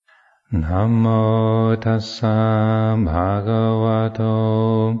Namo tassa bhagavato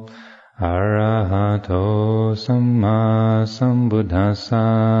arahato samma sambuddhassa.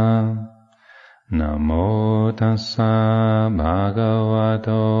 Namo tassa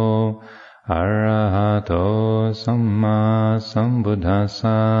bhagavato arahato samma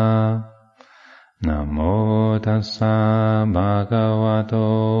sambuddhassa. Namo tassa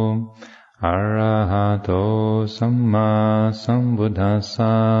bhagavato arahato samma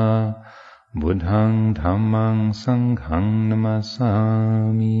sambuddhassa. Buddhang dhammang sanghang namasami.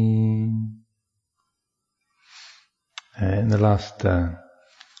 In the last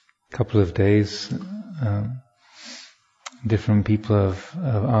couple of days, different people have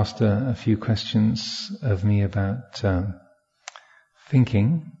asked a few questions of me about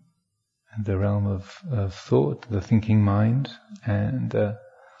thinking, the realm of thought, the thinking mind, and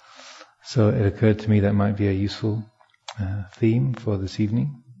so it occurred to me that might be a useful theme for this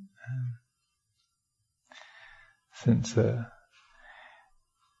evening. Since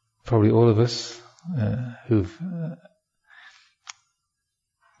probably all of us who've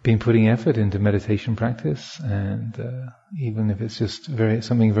been putting effort into meditation practice, and even if it's just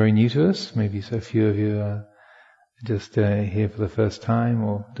something very new to us, maybe so few of you are just here for the first time,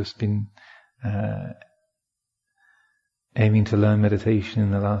 or just been aiming to learn meditation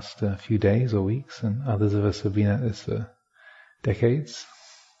in the last few days or weeks, and others of us have been at this for decades.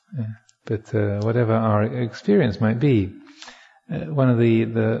 But whatever our experience might be, one of the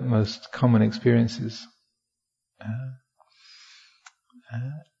most common experiences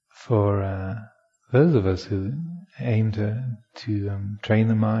for those of us who aim to train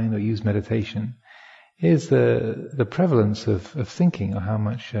the mind or use meditation is the prevalence of thinking, or how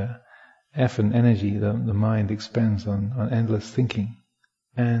much effort and energy the mind expends on endless thinking,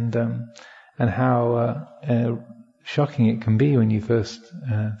 and how shocking it can be when you first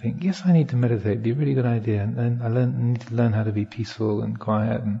think, yes, I need to meditate, it'd be a really good idea, and then I need to learn how to be peaceful and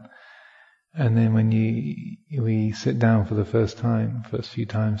quiet, and then when we sit down for the first few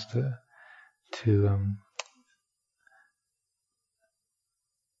times to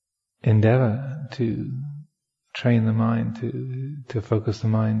endeavor to train the mind, to focus the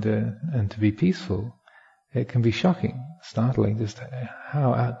mind and to be peaceful, it can be shocking, startling, just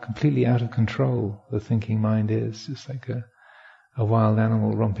how completely out of control the thinking mind is, just like a wild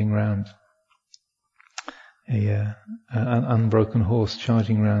animal romping around, an unbroken horse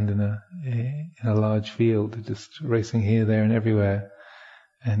charging around in a large field, just racing here, there, and everywhere,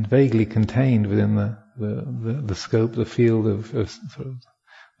 and vaguely contained within the scope, the field of sort of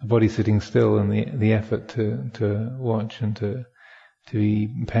the body sitting still, and the effort to watch and to be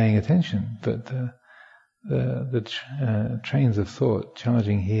paying attention, but the trains of thought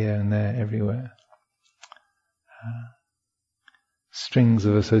charging here and there, everywhere. Strings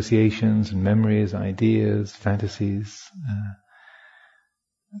of associations and memories, ideas, fantasies,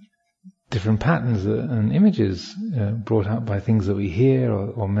 different patterns and images brought up by things that we hear,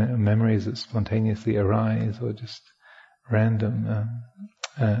 or memories that spontaneously arise, or just random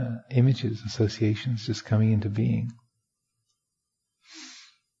images, associations just coming into being.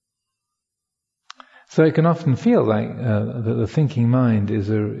 So it can often feel like that the thinking mind is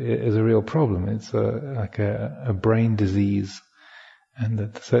a real problem. It's like a brain disease, and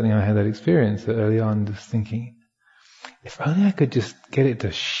that certainly I had that experience early on, just thinking, if only I could just get it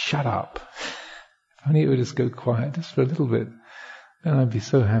to shut up, if only it would just go quiet, just for a little bit, then I'd be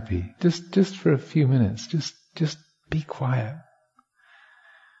so happy. Just for a few minutes, just be quiet.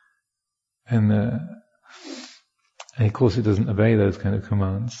 And of course it doesn't obey those kind of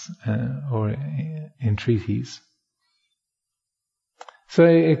commands or entreaties. So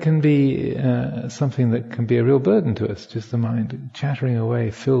it can be something that can be a real burden to us, just the mind chattering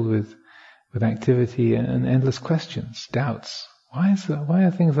away, filled with activity and endless questions, doubts. Why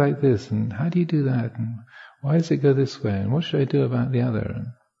are things like this? And how do you do that? And why does it go this way? And what should I do about the other?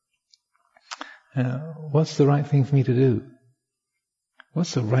 And what's the right thing for me to do?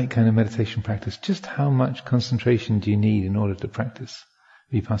 What's the right kind of meditation practice? Just how much concentration do you need in order to practice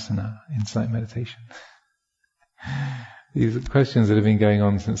vipassana, insight meditation? These are questions that have been going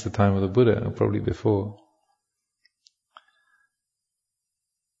on since the time of the Buddha, or probably before.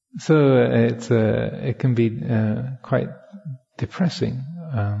 So it can be quite depressing,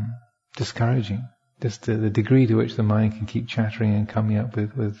 discouraging, just the degree to which the mind can keep chattering and coming up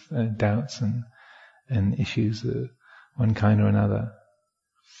with doubts and issues of one kind or another.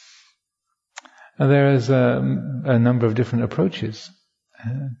 And there is a number of different approaches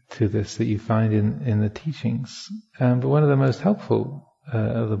to this that you find in the teachings. But one of the most helpful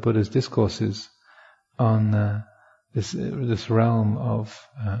of the Buddha's discourses on this realm of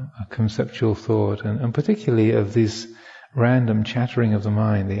a conceptual thought, and particularly of this random chattering of the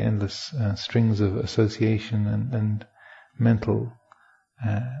mind, the endless strings of association and mental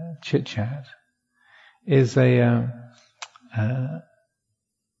chit-chat, is a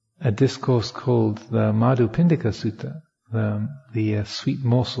discourse called the Madhupindika Sutta, the sweet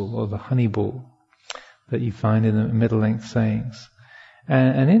morsel or the honey ball that you find in the middle-length sayings.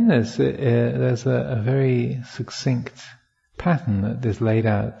 And in this, there's a very succinct pattern that is laid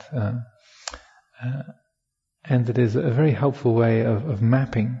out, and that is a very helpful way of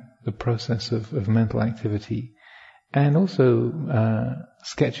mapping the process of mental activity, and also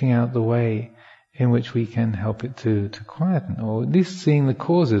sketching out the way in which we can help it to quieten, or at least seeing the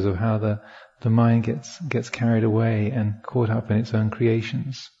causes of how the mind gets carried away and caught up in its own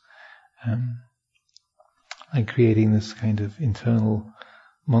creations. And creating this kind of internal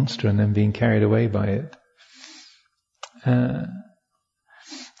monster and then being carried away by it. And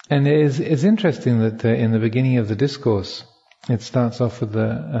it's interesting that in the beginning of the discourse, it starts off with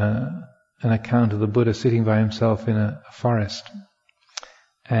an account of the Buddha sitting by himself in a forest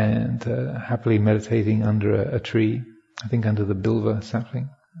and happily meditating under a tree, I think under the Bilva sapling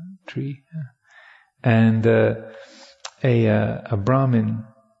tree. And a Brahmin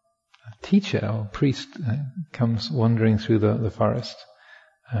teacher or priest comes wandering through the forest,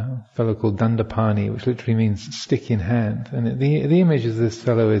 a fellow called Dandapani, which literally means stick in hand. And the image of this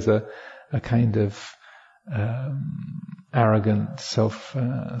fellow is a kind of arrogant,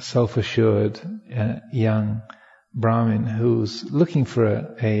 self-assured young Brahmin who's looking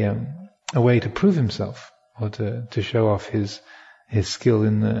for a way to prove himself, or to show off his skill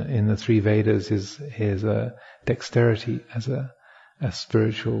in the three Vedas, his dexterity as a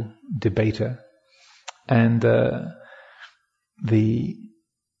spiritual debater. And the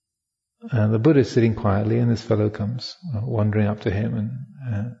Buddha is sitting quietly, and this fellow comes wandering up to him and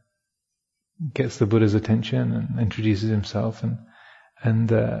gets the Buddha's attention and introduces himself, and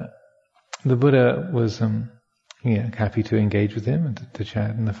the Buddha was happy to engage with him and to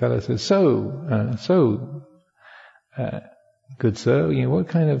chat. And the fellow says, "So, good sir, what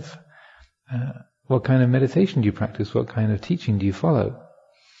kind of meditation do you practice? What kind of teaching do you follow?"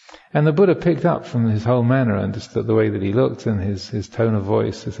 And the Buddha picked up from his whole manner and just the way that he looked and his tone of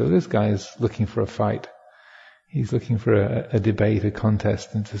voice. So this guy is looking for a fight. He's looking for a debate, a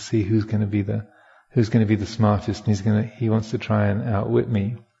contest, and to see who's going to be the smartest. And he wants to try and outwit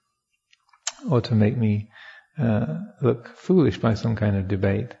me, or to make me look foolish by some kind of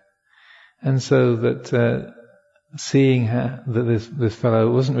debate. And so that seeing that this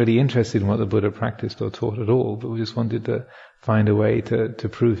fellow wasn't really interested in what the Buddha practiced or taught at all, but just wanted to find a way to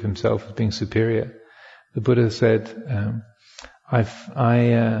prove himself as being superior, the Buddha said, I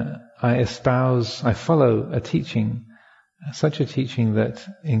follow a teaching, such a teaching that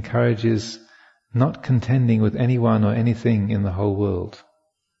encourages not contending with anyone or anything in the whole world.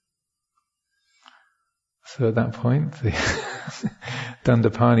 So at that point,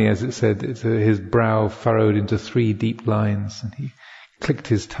 Dandapani, as it said, his brow furrowed into 3 deep lines, and he clicked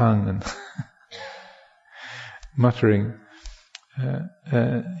his tongue and muttering,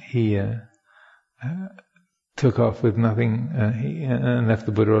 he took off with nothing, and left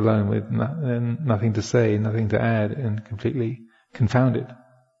the Buddha alone with nothing to say, nothing to add, and completely confounded.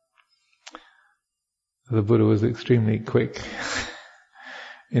 The Buddha was extremely quick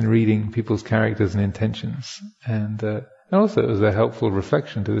in reading people's characters and intentions, and also it was a helpful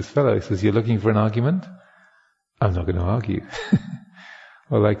reflection to this fellow. He says, "You're looking for an argument? I'm not going to argue."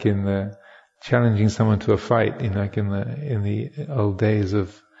 Or like in challenging someone to a fight, like in the old days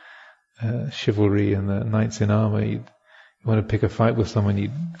of chivalry and the knights in armor, you want to pick a fight with someone,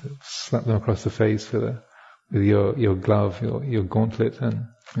 you'd slap them across the face with your glove, your gauntlet,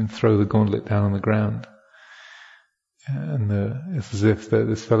 and throw the gauntlet down on the ground. And it's as if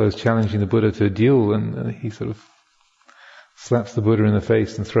this fellow is challenging the Buddha to a duel, and he sort of slaps the Buddha in the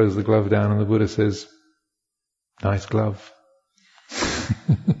face and throws the glove down, and the Buddha says, "Nice glove."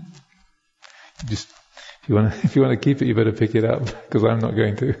 If you want to keep it, you better pick it up, because I'm not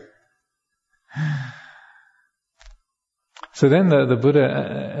going to. So then the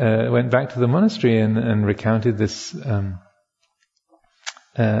Buddha went back to the monastery and recounted this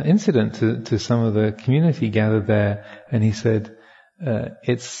incident to some of the community gathered there, and he said,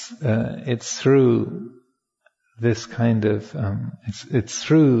 it's through this kind of it's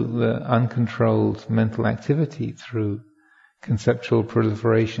through the uncontrolled mental activity, through conceptual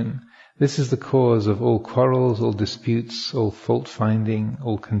proliferation. This is the cause of all quarrels, all disputes, all fault finding,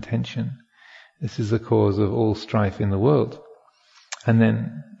 all contention. This is the cause of all strife in the world. And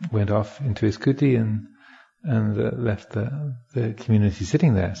then went off into his kuti and and left the community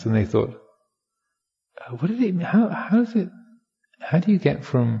sitting there. So they thought, what did it? How do you get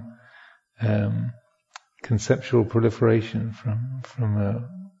from conceptual proliferation, from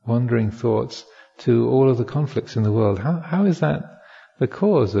wandering thoughts, to all of the conflicts in the world? How is that the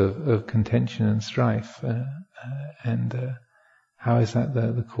cause of contention and strife? And how is that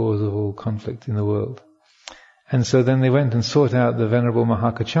the cause of all conflict in the world? And so then they went and sought out the Venerable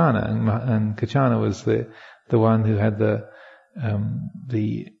Mahakachana, and Kachana was the one who had the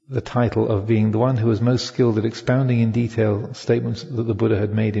title of being the one who was most skilled at expounding in detail statements that the Buddha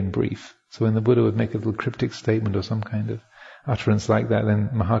had made in brief. So when the Buddha would make a little cryptic statement or some kind of utterance like that, then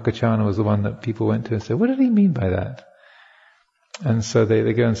Mahakachana was the one that people went to and said, what did he mean by that? And so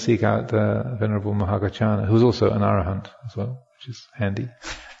they go and seek out the Venerable Mahakachana, who's also an Arahant as well, which is handy.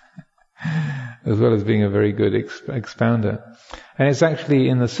 As well as being a very good expounder. And it's actually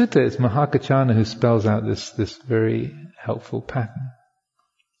in the sutta, it's Mahakachana who spells out this very helpful pattern.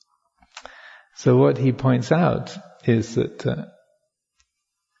 So what he points out is that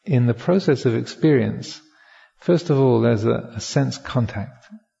in the process of experience, first of all, there's a sense contact.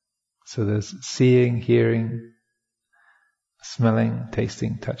 So there's seeing, hearing, smelling,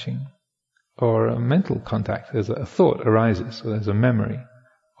 tasting, touching. Or a mental contact. There's a thought arises, or there's a memory,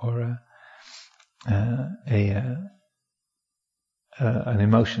 or an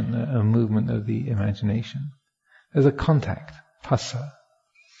emotion, a movement of the imagination. There's a contact, phassa.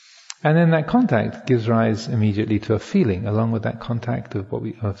 And then that contact gives rise immediately to a feeling, along with that contact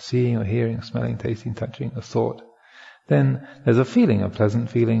of seeing or hearing, smelling, tasting, touching, a thought. Then there's a feeling, a pleasant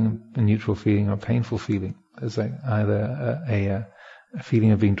feeling, a neutral feeling, or a painful feeling. There's like either a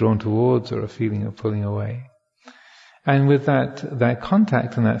feeling of being drawn towards or a feeling of pulling away. And with that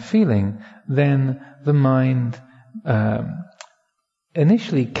contact and that feeling, then the mind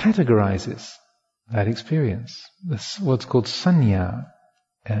initially categorizes that experience. What's called sanya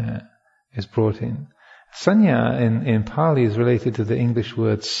is brought in. Sanya in Pali is related to the English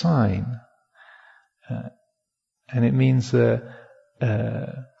word sign. And it means to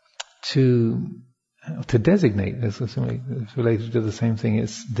designate. It's related to the same thing.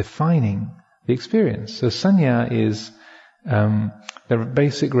 It's defining the experience. So sanya is the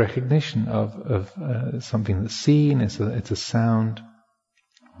basic recognition of something that's seen. It's a sound.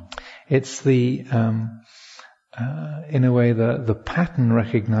 It's the in a way the pattern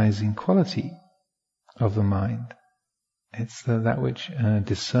recognizing quality of the mind. It's that which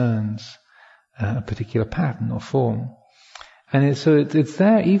discerns a particular pattern or form. And it's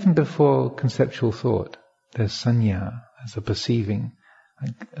there even before conceptual thought. There's sanya, there's a perceiving,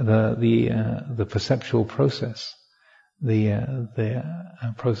 the perceptual process, the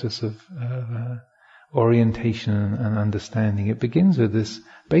process of orientation and understanding. It begins with this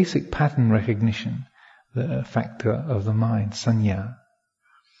basic pattern recognition, the factor of the mind, sanya.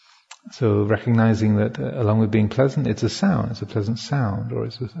 So recognizing that along with being pleasant, it's a sound, it's a pleasant sound, or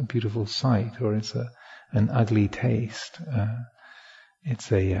it's a beautiful sight, or it's an ugly taste,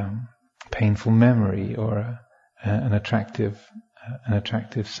 it's a painful memory, or an attractive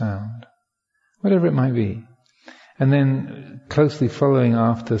sound, whatever it might be. And then closely following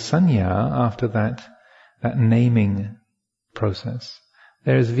after sanya, after that naming process,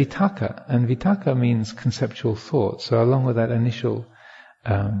 there is vitakka, and vitakka means conceptual thought. So along with that initial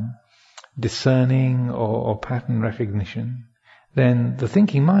discerning or pattern recognition, then the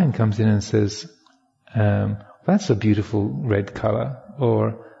thinking mind comes in and says, that's a beautiful red color,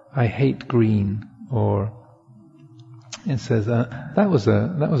 or I hate green, or it says that was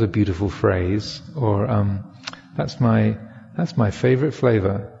a beautiful phrase, or that's my favorite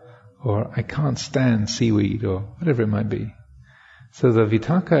flavor, or I can't stand seaweed, or whatever it might be. So the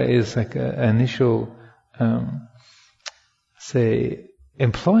vitakka is like an initial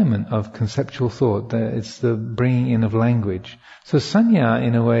employment of conceptual thought. It's the bringing in of language. So sanya,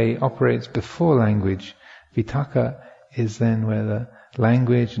 in a way, operates before language. Vitakka is then where the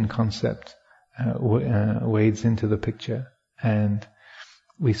language and concept wades into the picture, and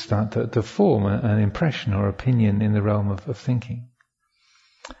we start to form an impression or opinion in the realm of thinking.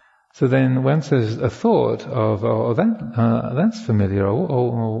 So then once there's a thought of, that's familiar,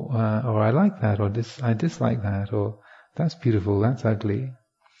 or I like that, or I dislike that, or that's beautiful, that's ugly,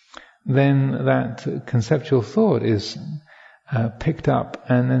 then that conceptual thought is picked up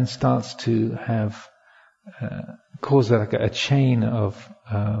and then starts to have cause like a chain of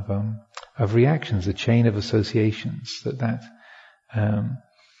reactions, a chain of associations that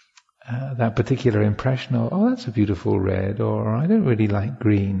particular impression of, that's a beautiful red, or I don't really like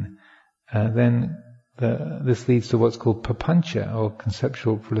green. Then this leads to what's called papancha, or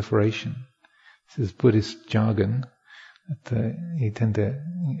conceptual proliferation. This is Buddhist jargon that you tend to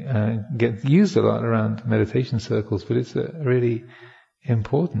get used a lot around meditation circles, but it's a really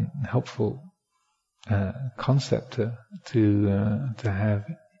important, helpful concept to have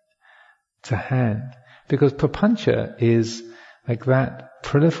to hand, because papancha is like that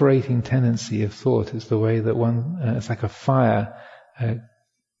proliferating tendency of thought. It's the way that one, it's like a fire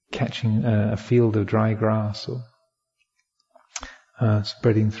catching a field of dry grass, or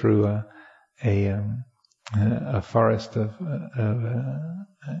spreading through a forest of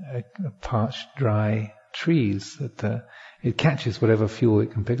parched, dry trees. That it catches whatever fuel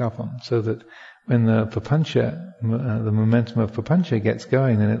it can pick up on, so that when the papancha, the momentum of papancha gets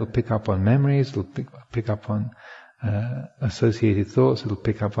going, then it'll pick up on memories, it'll pick up on associated thoughts, it'll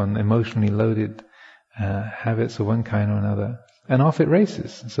pick up on emotionally loaded habits of one kind or another, and off it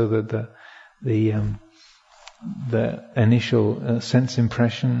races. So that the initial sense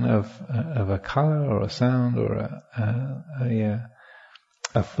impression of a color or a sound or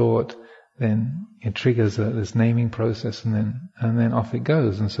a thought, then it triggers this naming process, and then off it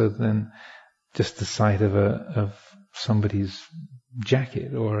goes. And so then just the sight of somebody's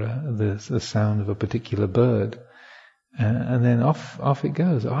jacket, or the sound of a particular bird, and then off it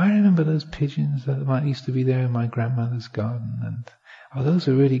goes. Oh, I remember those pigeons that used to be there in my grandmother's garden, and those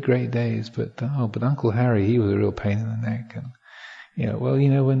were really great days. But Uncle Harry, he was a real pain in the neck, and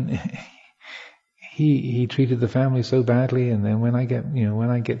when he treated the family so badly, and then when I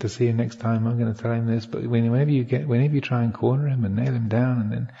get to see him next time, I'm going to tell him this. But whenever you try and corner him and nail him down,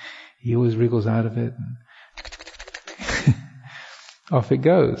 and then he always wriggles out of it, and off it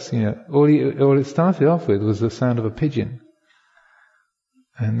goes. All it started off with was the sound of a pigeon,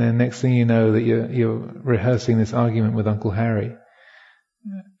 and then next thing you know, that you're rehearsing this argument with Uncle Harry,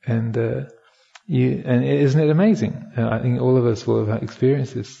 and isn't it amazing? I think all of us will have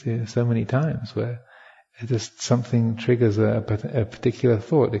experienced this so many times, where just something triggers a particular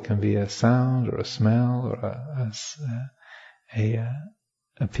thought. It can be a sound or a smell, or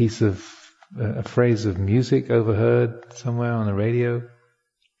a piece of a phrase of music overheard somewhere on the radio,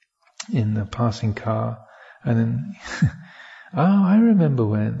 in the passing car, and then I remember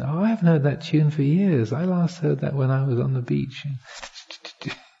when. I haven't heard that tune for years. I last heard that when I was on the beach.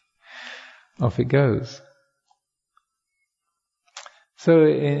 Off it goes. So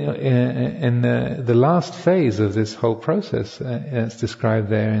in the last phase of this whole process, as described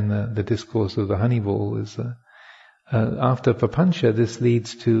there in the discourse of the honey ball, is after papancha, this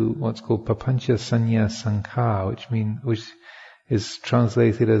leads to what's called papancha sanya sankhara, which is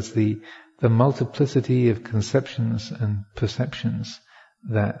translated as the multiplicity of conceptions and perceptions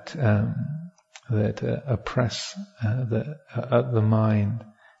that oppress the mind,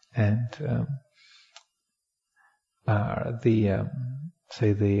 and are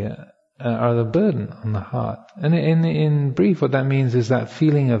the burden on the heart. And in brief, what that means is that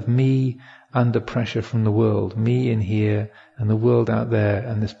feeling of me under pressure from the world, me in here and the world out there,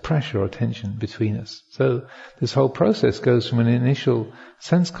 and this pressure or tension between us. So this whole process goes from an initial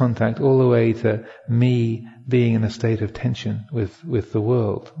sense contact all the way to me being in a state of tension with the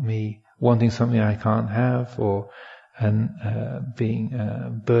world, me wanting something I can't have, and being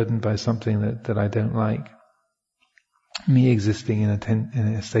burdened by something that I don't like, me existing in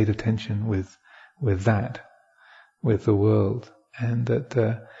a state of tension with the world,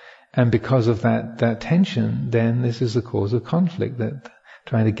 and because of that tension, then this is the cause of conflict, that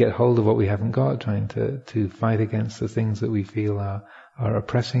trying to get hold of what we haven't got, trying to fight against the things that we feel are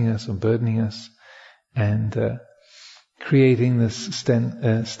oppressing us or burdening us, and creating this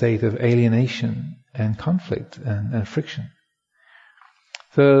state of alienation and conflict and friction.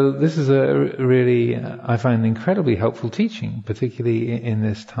 So this is a really, I find, incredibly helpful teaching, particularly in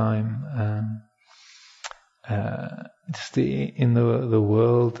this time, just in the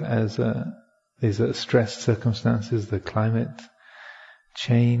world, as these stressed circumstances, the climate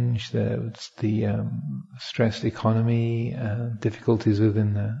change, the stressed economy, difficulties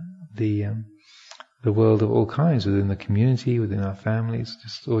within the world of all kinds, within the community, within our families,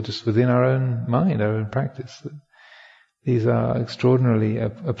 just within our own mind, our own practice. These are extraordinarily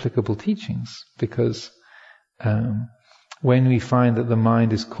applicable teachings, because when we find that the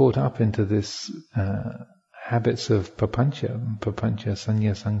mind is caught up into this habits of papancha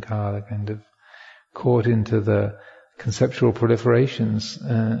sanya sankhara, kind of caught into the conceptual proliferations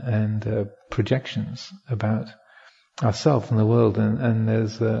and projections about ourself and the world, and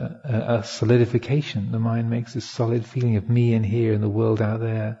there's a solidification. The mind makes this solid feeling of me in here and the world out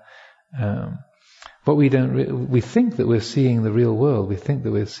there. But we think that we're seeing the real world. We think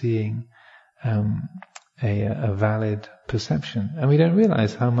that we're seeing a valid perception, and we don't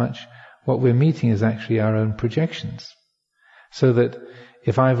realize how much what we're meeting is actually our own projections. So that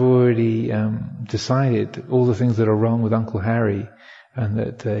if I've already decided all the things that are wrong with Uncle Harry, and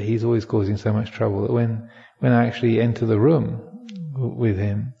that he's always causing so much trouble, that when I actually enter the room with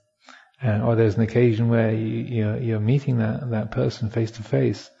him, or there's an occasion where you're meeting that person face to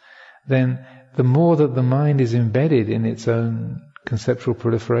face, then the more that the mind is embedded in its own conceptual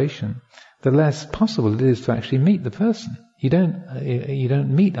proliferation, the less possible it is to actually meet the person. You don't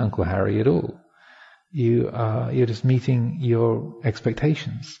meet Uncle Harry at all. You're just meeting your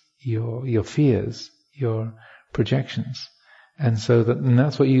expectations, your fears, your projections, and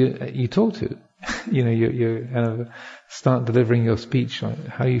that's what you talk to. You kind of start delivering your speech on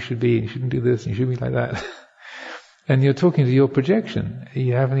how you should be. You shouldn't do this. You should be like that. And you're talking to your projection.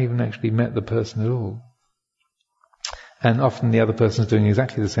 You haven't even actually met the person at all. And often the other person is doing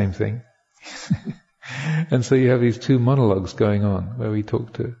exactly the same thing. And so you have these two monologues going on where we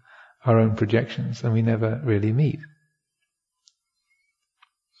talk to our own projections and we never really meet.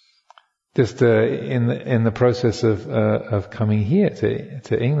 Just in the process of coming here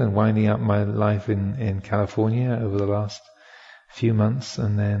to England, winding up my life in California over the last few months,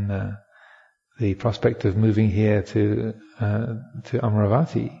 and then the prospect of moving here to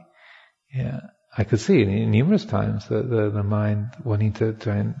Amaravati, I could see numerous times the mind wanting to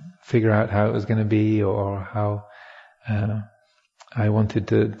try and figure out how it was going to be, or how I wanted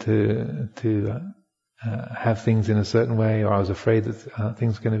to have things in a certain way, or I was afraid that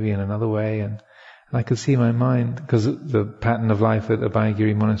things were going to be in another way, and I could see my mind, because the pattern of life at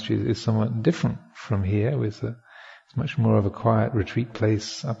Abhayagiri Monastery is somewhat different from here. It's much more of a quiet retreat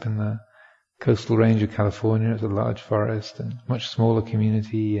place up in the coastal range of California. It's a large forest and much smaller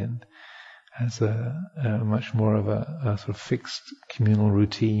community, and has a much more of a sort of fixed communal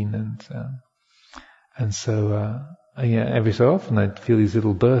routine, and so every so often I'd feel these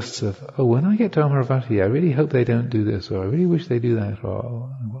little bursts of, when I get to Amaravati, I really hope they don't do this, or I really wish they do that, or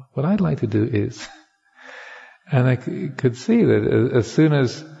what I'd like to do is. And I could see that as soon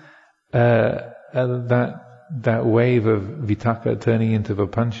as that wave of vitaka turning into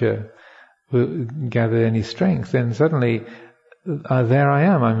vipancha gathered any strength, then suddenly there I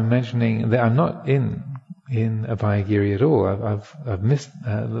am. I'm imagining that I'm not in Abhayagiri at all. I've missed,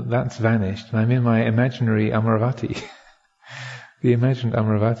 that's vanished, and I'm in my imaginary Amaravati, the imagined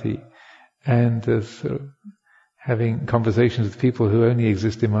Amaravati, and sort of having conversations with people who only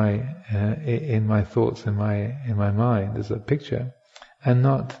exist in my thoughts, in my mind as a picture, and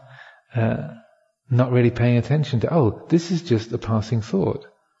not really paying attention to, this is just a passing thought,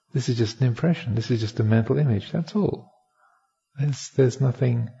 this is just an impression, this is just a mental image, that's all. There's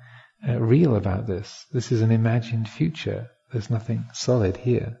nothing real about this. This is an imagined future. There's nothing solid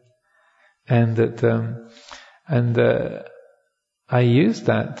here, and I used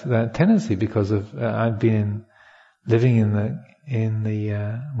that tendency because of I've been living in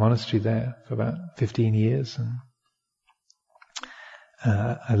the monastery there for about 15 years, and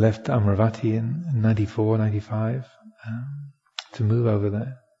I left Amaravati in 94, 95 to move over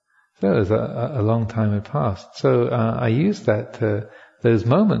there. So it was a long time had passed. So I used those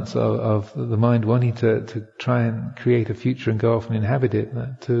moments of the mind wanting to try and create a future and go off and inhabit it,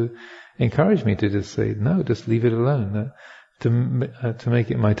 to encourage me to just say, no, just leave it alone, to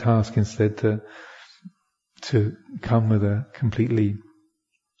make it my task instead to come with a completely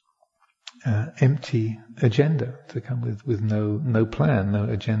empty agenda, to come with no plan, no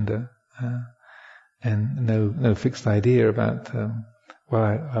agenda, and no fixed idea about what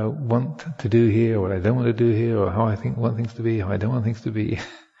I want to do here, or what I don't want to do here, or how I want things to be, how I don't want things to be.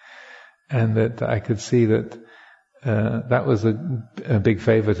 And that I could see that that was a big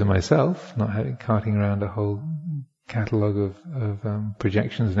favour to myself, not carting around a whole catalogue of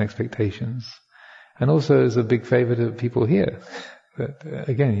projections and expectations. And also as a big favour to people here. That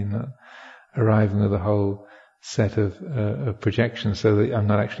again, you're not arriving with a whole set of projections, so that I'm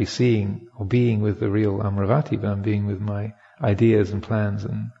not actually seeing or being with the real Amaravati, but I'm being with my ideas and plans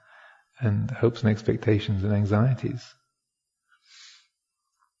and hopes and expectations and anxieties.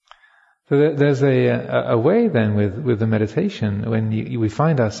 So there's a way then with the meditation when we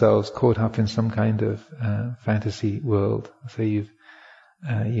find ourselves caught up in some kind of fantasy world. So you've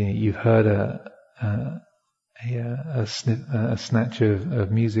heard a snatch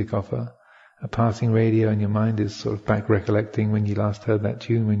of music off a passing radio, and your mind is sort of back recollecting when you last heard that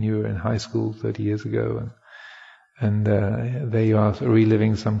tune when you were in high school 30 years ago, and there you are,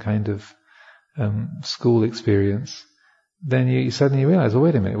 reliving some kind of school experience. Then you suddenly realize,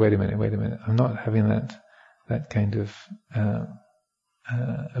 wait a minute, I'm not having that kind of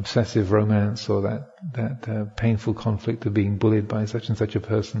obsessive romance, or that painful conflict of being bullied by such and such a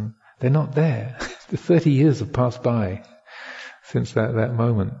person. They're not there. The 30 years have passed by since that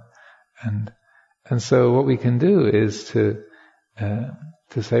moment. And so what we can do is to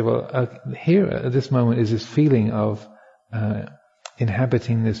say, well, here at this moment is this feeling of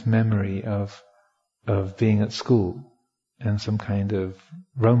inhabiting this memory of being at school and some kind of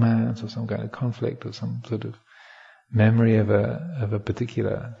romance or some kind of conflict or some sort of memory of a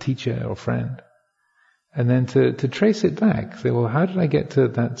particular teacher or friend. And then to trace it back, say, well, how did I get to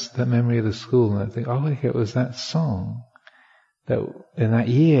that memory of the school? And I think, oh, okay, it was that song that in that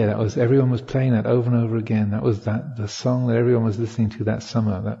year everyone was playing that over and over again. That was the song that everyone was listening to that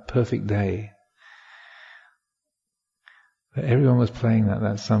summer, that perfect day. That everyone was playing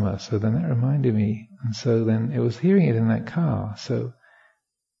that summer. So then that reminded me. And so then it was hearing it in that car. So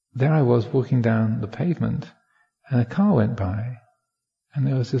there I was walking down the pavement and a car went by. And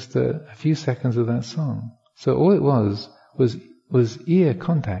there was just a few seconds of that song. So all it was ear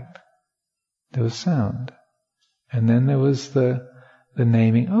contact. There was sound. And then there was the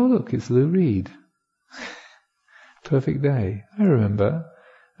naming, oh look, it's Lou Reed. Perfect day. I remember.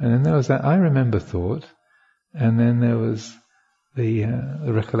 And then there was that I remember thought. And then there was the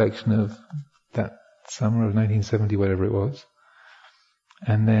recollection of that summer of 1970, whatever it was.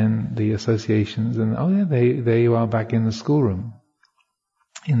 And then the associations, and oh yeah, there you are back in the schoolroom,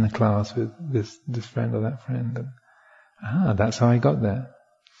 in the class with this friend or that friend. And, that's how I got there.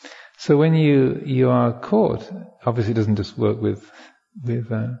 So when you are caught, obviously it doesn't just work with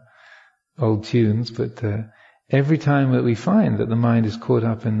old tunes, but every time that we find that the mind is caught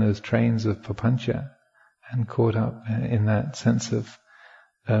up in those trains of papancha, and caught up in that sense of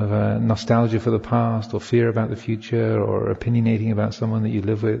nostalgia for the past, or fear about the future, or opinionating about someone that you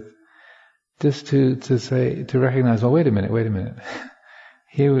live with, just to recognize, oh, wait a minute.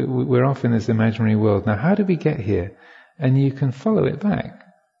 Here we're off in this imaginary world. Now, how did we get here? And you can follow it back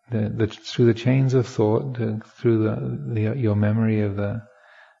through the chains of thought, through your memory of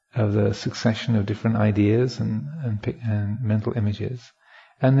the succession of different ideas and mental images,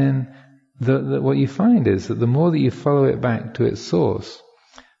 and then what you find is that the more that you follow it back to its source,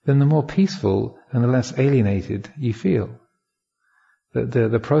 then the more peaceful and the less alienated you feel.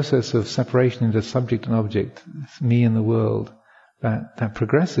 The process of separation into subject and object, me and the world, that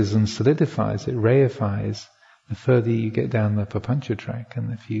progresses and solidifies, it reifies the further you get down the papancha track.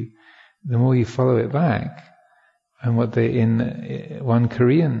 And the more you follow it back, and what one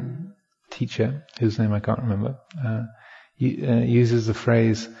Korean teacher, whose name I can't remember, uses the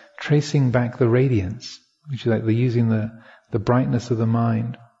phrase tracing back the radiance, which is like using the brightness of the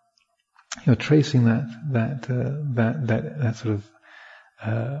mind. You're tracing that sort of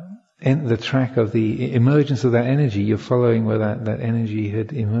in the track of the emergence of that energy. You're following where that energy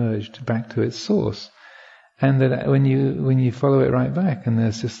had emerged back to its source, and that when you follow it right back, and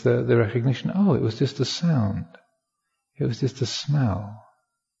there's just the recognition. Oh, it was just a sound. It was just a smell.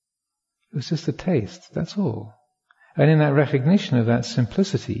 It was just a taste. That's all. And in that recognition of that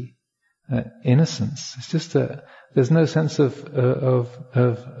simplicity, that innocence, it's just there's no sense of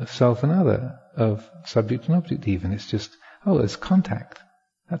self and other, of subject and object even. It's just, it's contact.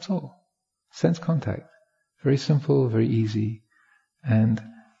 That's all. Sense contact. Very simple, very easy. And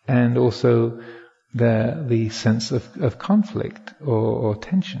also the sense of conflict or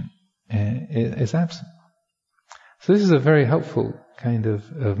tension is absent. So this is a very helpful kind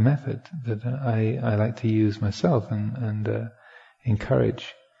of method that I like to use myself and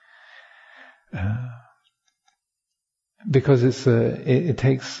encourage, because it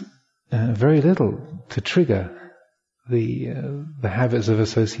takes very little to trigger the habits of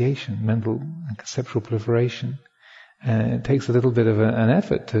association, mental and conceptual proliferation. It takes a little bit of an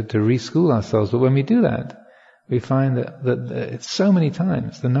effort to reschool ourselves, but when we do that, we find that it's so many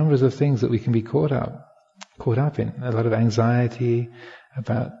times the numbers of things that we can be caught up in, a lot of anxiety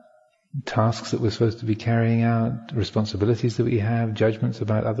about tasks that we're supposed to be carrying out, responsibilities that we have, judgments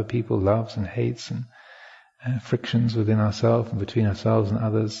about other people, loves and hates, and frictions within ourselves and between ourselves and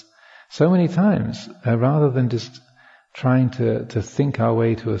others. So many times, rather than just trying to think our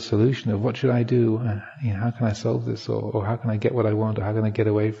way to a solution of what should I do, how can I solve this, or how can I get what I want, or how can I get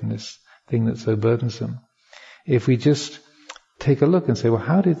away from this thing that's so burdensome, if we just take a look and say, well,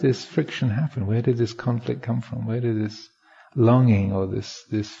 how did this friction happen? Where did this conflict come from? Where did this longing or this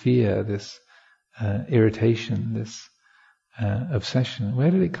fear, this irritation, this obsession, where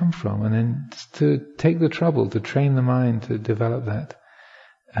did it come from? And then to take the trouble to train the mind to develop that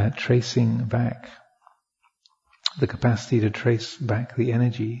tracing back, the capacity to trace back the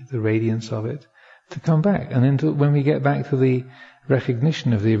energy, the radiance of it, to come back. And then when we get back to the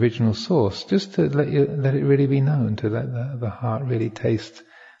recognition of the original source, just to let it really be known, to let the heart really taste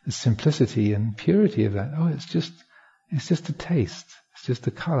the simplicity and purity of that. Oh, it's just a taste. It's just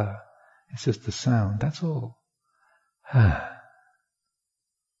a color. It's just a sound. That's all.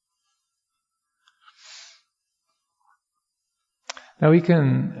 Now we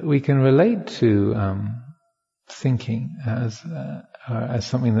can relate to thinking as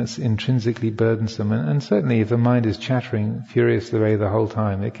something that's intrinsically burdensome, and certainly if the mind is chattering furiously away the whole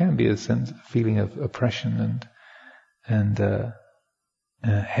time, it can be a feeling of oppression and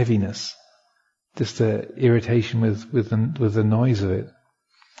heaviness, just irritation with the noise of it.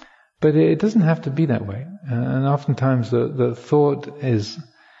 But it doesn't have to be that way, and oftentimes the thought is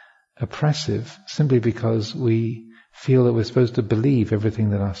oppressive simply because we feel that we're supposed to believe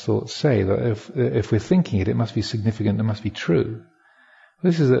everything that our thoughts say, that if we're thinking it must be significant, it must be true.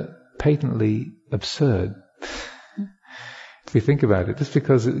 This is patently absurd. If we think about it, just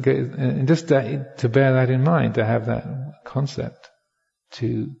because to bear that in mind, to have that concept,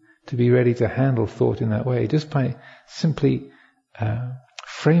 to be ready to handle thought in that way, just by simply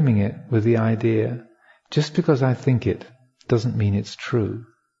framing it with the idea, just because I think it doesn't mean it's true.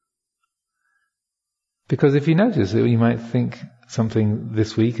 Because if you notice that you might think something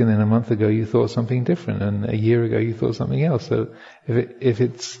this week, and then a month ago you thought something different, and a year ago you thought something else. So if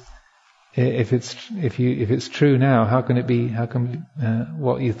it's true now, how can it be? How can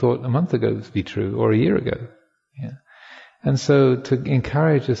what you thought a month ago be true, or a year ago? Yeah. And so to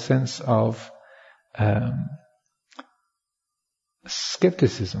encourage a sense of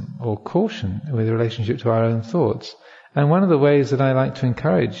skepticism or caution with relationship to our own thoughts. And one of the ways that I like to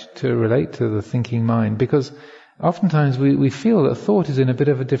encourage to relate to the thinking mind, because oftentimes we feel that thought is in a bit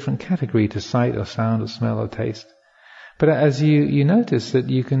of a different category to sight or sound or smell or taste. But as you notice that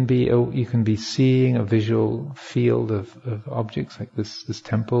you can be seeing a visual field of objects like this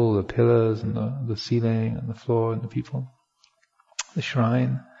temple, the pillars and the ceiling and the floor and the people, the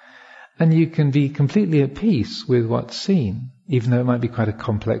shrine, and you can be completely at peace with what's seen, even though it might be quite a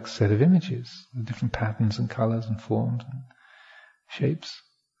complex set of images, with different patterns and colors and forms and shapes,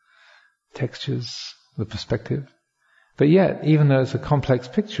 textures, the perspective. But yet, even though it's a complex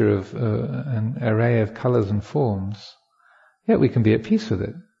picture of an array of colors and forms, yet we can be at peace with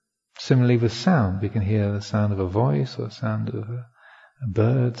it. Similarly with sound, we can hear the sound of a voice, or the sound of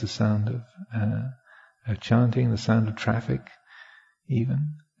birds, the sound of chanting, the sound of traffic,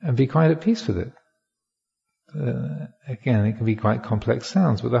 even, and be quite at peace with it. Again, it can be quite complex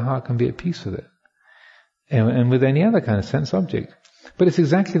sounds, but the heart can be at peace with it. And with any other kind of sense object. But it's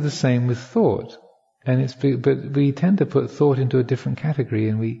exactly the same with thought. But we tend to put thought into a different category,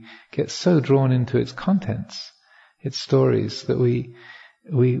 and we get so drawn into its contents, its stories, that we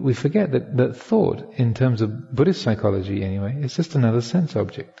forget that thought, in terms of Buddhist psychology anyway, is just another sense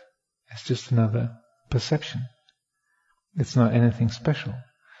object. It's just another perception. It's not anything special.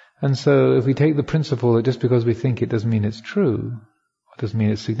 And so if we take the principle that just because we think it doesn't mean it's true, or doesn't mean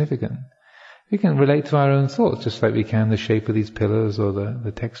it's significant, we can relate to our own thoughts, just like we can the shape of these pillars, or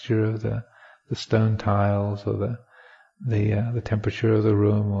the texture of the stone tiles, or the temperature of the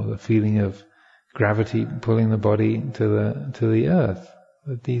room, or the feeling of gravity pulling the body to the earth.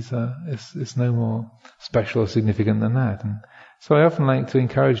 That it's no more special or significant than that. And so I often like to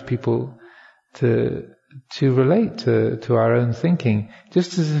encourage people to relate to our own thinking,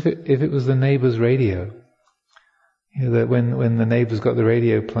 just as if it was the neighbour's radio. You know, that when the neighbour's got the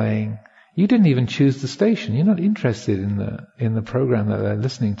radio playing, you didn't even choose the station. You're not interested in the program that they're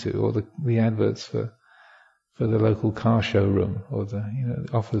listening to, or the adverts for the local car showroom, or the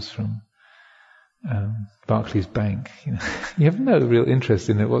offers from Barclays Bank. You have no real interest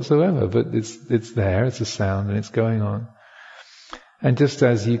in it whatsoever. But it's there. It's a sound, and it's going on. And just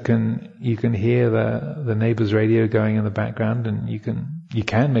as you can hear the neighbour's radio going in the background, and you can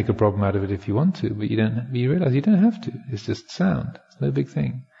make a problem out of it if you want to, but you realize you don't have to. It's just sound. It's no big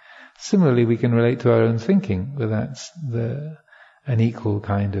thing. Similarly, we can relate to our own thinking, but that's an equal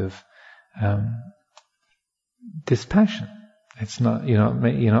kind of dispassion. It's not you're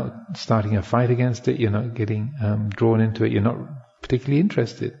not starting a fight against it. You're not getting drawn into it. You're not particularly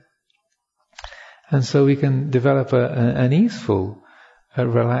interested. And so we can develop an easeful,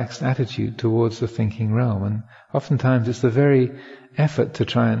 relaxed attitude towards the thinking realm. And oftentimes it's the very effort to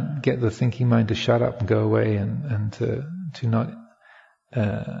try and get the thinking mind to shut up and go away, and to not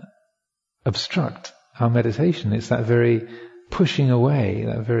obstruct our meditation. It's that very pushing away,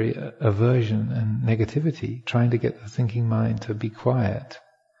 that very aversion and negativity, trying to get the thinking mind to be quiet,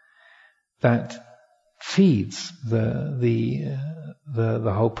 that feeds the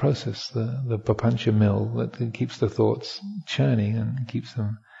whole process, the papancha mill that keeps the thoughts churning and keeps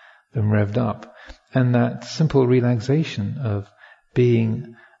them revved up. And that simple relaxation of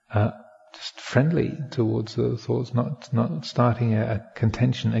being just friendly towards the thoughts, not starting a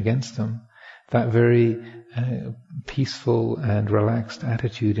contention against them. That very peaceful and relaxed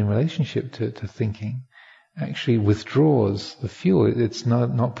attitude in relationship to thinking actually withdraws the fuel. It's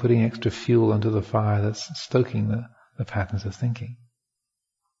not putting extra fuel onto the fire that's stoking the patterns of thinking.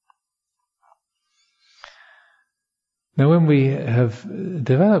 Now, when we have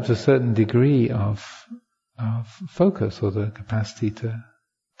developed a certain degree of focus, or the capacity to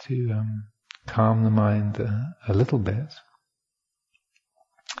calm the mind a little bit,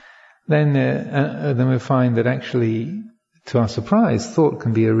 then we find that actually, to our surprise, thought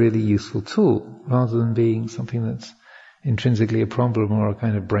can be a really useful tool, rather than being something that's intrinsically a problem or a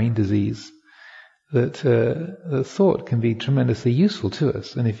kind of brain disease. That thought can be tremendously useful to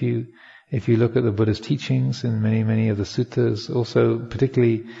us. And if you look at the Buddha's teachings in many of the suttas, also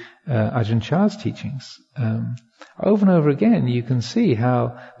particularly Ajahn Chah's teachings, over and over again you can see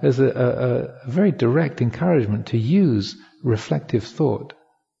how there's a very direct encouragement to use reflective thought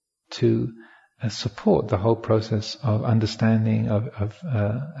to support the whole process of understanding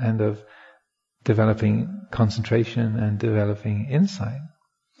and of developing concentration and developing insight.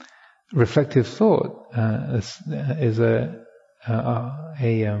 Reflective thought is a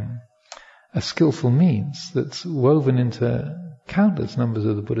skillful means that's woven into countless numbers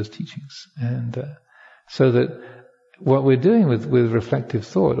of the Buddha's teachings, and so that what we're doing with reflective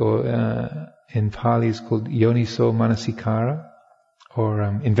thought, or in Pali is called yoniso manasikara, or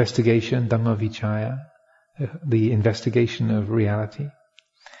investigation, Dhammavicaya, the investigation of reality.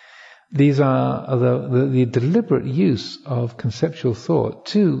 These are the deliberate use of conceptual thought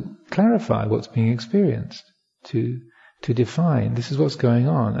to clarify what's being experienced, to define this is what's going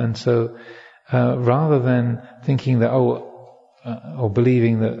on. And so rather than thinking that or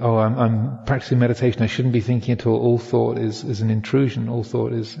believing that I'm practicing meditation, I shouldn't be thinking at all thought is an intrusion, all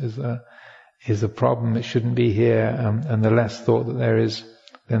thought is a problem, it shouldn't be here, and the less thought that there is,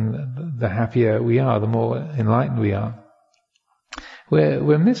 then the happier we are, the more enlightened we are.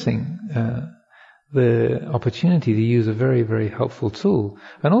 We're missing the opportunity to use a very, very helpful tool.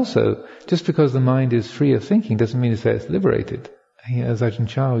 And also, just because the mind is free of thinking doesn't mean to say it's liberated. As Ajahn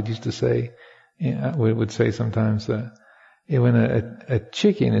Chah used to say, would say sometimes that when a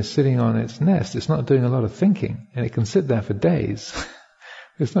chicken is sitting on its nest, it's not doing a lot of thinking, and it can sit there for days.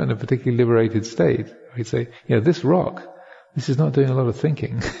 It's not in a particularly liberated state. He'd say, this rock, this is not doing a lot of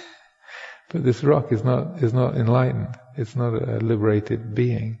thinking. But this rock is not enlightened. It's not a liberated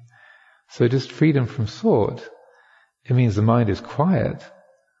being. So just freedom from thought, it means the mind is quiet,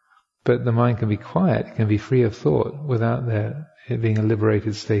 but the mind can be quiet, it can be free of thought without it being a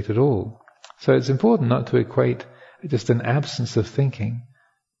liberated state at all. So it's important not to equate just an absence of thinking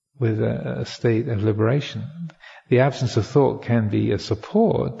with a state of liberation. The absence of thought can be a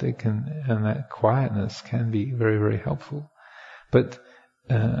support, and that quietness can be very, very helpful. But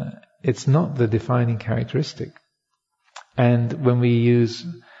it's not the defining characteristic. And when we use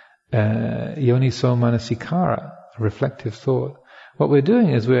yoniso manasikara, reflective thought, what we're doing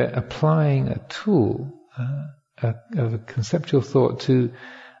is we're applying a tool of a conceptual thought to,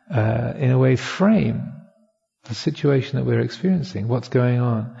 in a way, frame the situation that we're experiencing, what's going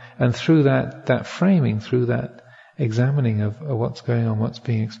on. And through that framing, through that examining of what's going on, what's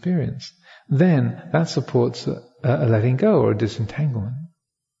being experienced, then that supports a letting go or a disentanglement.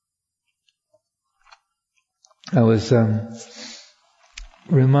 I was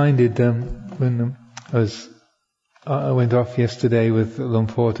reminded when I went off yesterday with Luang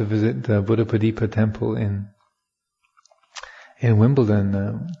Por to visit the Buddhapadipa temple in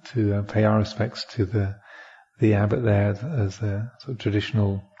Wimbledon to pay our respects to the abbot there as a sort of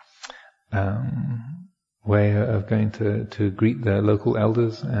traditional way of going to greet the local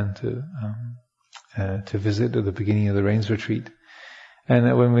elders and to visit at the beginning of the rains retreat.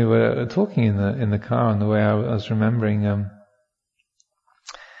 And when we were talking in the car on the way, I was remembering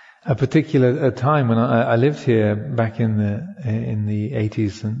a particular time when I lived here back in the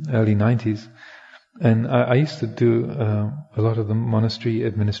 80s and early 90s, and I used to do a lot of the monastery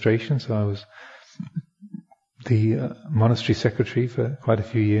administration. So I was the monastery secretary for quite a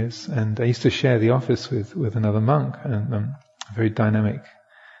few years, and I used to share the office with another monk, and a very dynamic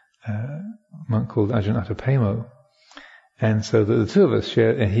monk called Ajahn Atapemo. And so the two of us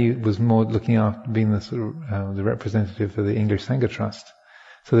shared, and he was more looking after being the sort of the representative for the English Sangha Trust.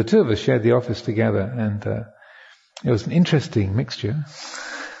 So the two of us shared the office together, and it was an interesting mixture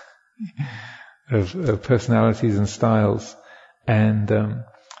of personalities and styles. And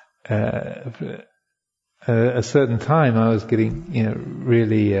at a certain time, I was getting,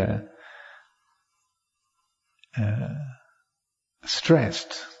 really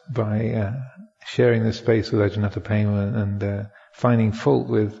stressed by sharing this space with Ajahn Pema and finding fault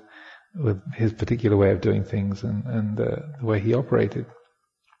with his particular way of doing things and the way he operated.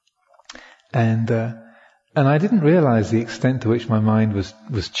 And I didn't realize the extent to which my mind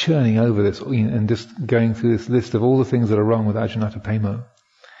was churning over this and just going through this list of all the things that are wrong with Ajahn Pema.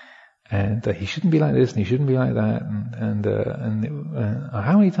 And he shouldn't be like this, and he shouldn't be like that, and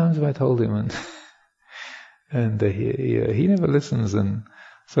how many times have I told him? And he never listens, and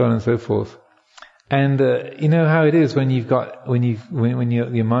so on and so forth. And you know how it is when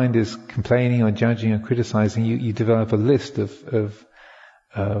your mind is complaining or judging or criticizing, you develop a list of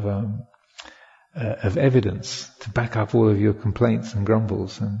evidence to back up all of your complaints and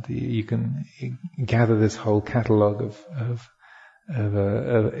grumbles, and you can gather this whole catalogue of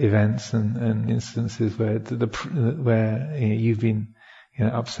events and instances where you've been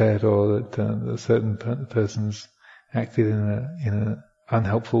upset, or that a certain person's acted in an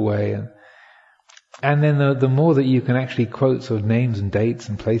unhelpful way, and then the more that you can actually quote sort of names and dates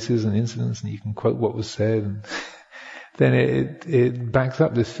and places and incidents, and you can quote what was said, and then it backs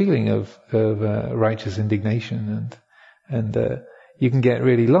up this feeling of righteous indignation, and you can get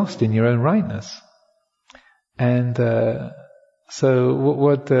really lost in your own rightness. And so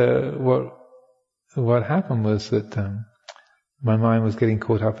what happened was that my mind was getting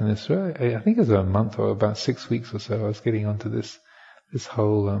caught up in this. I think it was about a month or about 6 weeks or so. I was getting onto this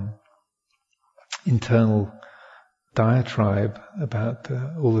whole internal diatribe about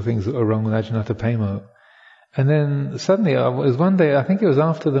all the things that were wrong with Ajahn Pema. And then suddenly, it was one day, I think it was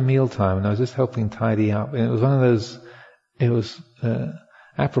after the mealtime, and I was just helping tidy up, and it was one of those, it was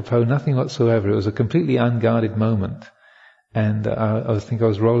apropos, nothing whatsoever. It was a completely unguarded moment. And I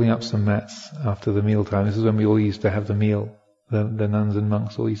was rolling up some mats after the mealtime. This is when we all used to have the meal. The nuns and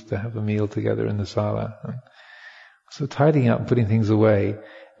monks all used to have a meal together in the sala. And so tidying up, putting things away,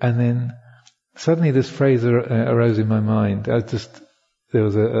 and then suddenly this phrase arose in my mind. There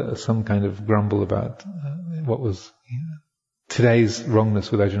was some kind of grumble about what was today's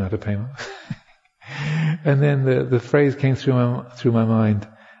wrongness with Ajahn Pema. And then the phrase came through my mind: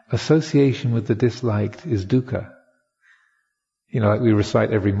 association with the disliked is dukkha. Like we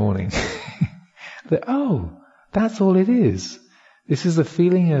recite every morning. That's all it is. This is a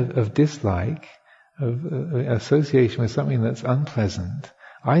feeling of dislike, of association with something that's unpleasant.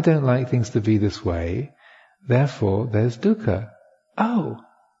 I don't like things to be this way, therefore there's dukkha. Oh,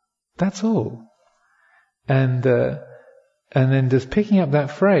 that's all. And then just picking up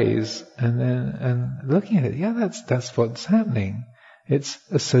that phrase and looking at it, that's what's happening. It's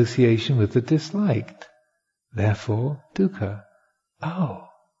association with the disliked, therefore dukkha. Oh.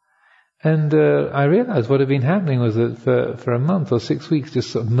 And I realized what had been happening was that for a month or 6 weeks, just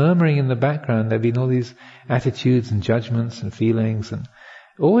sort of murmuring in the background, there'd been all these attitudes and judgments and feelings, and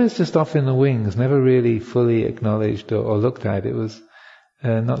always just off in the wings, never really fully acknowledged or looked at. It was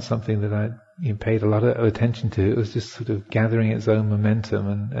not something that I paid a lot of attention to. It was just sort of gathering its own momentum,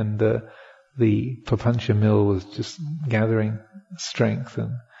 and the Papancha mill was just gathering strength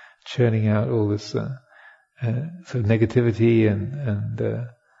and churning out all this sort of negativity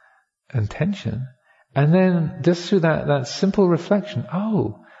and tension. And then just through that simple reflection,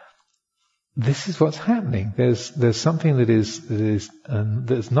 this is what's happening. There's something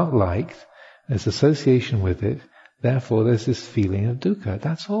that's not liked. There's association with it. Therefore, there's this feeling of dukkha.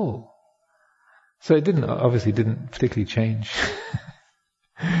 That's all. So it obviously didn't particularly change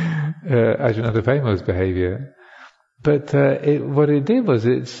Ajahn Pema's behavior. But what it did was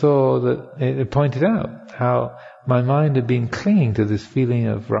it saw that it pointed out how my mind had been clinging to this feeling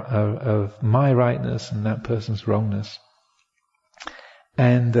of my rightness and that person's wrongness,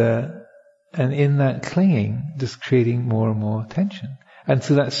 and in that clinging, just creating more and more tension. And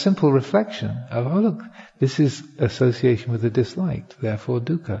so that simple reflection of, look, this is association with the disliked, therefore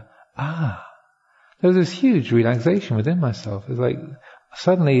dukkha. There was this huge relaxation within myself. It's like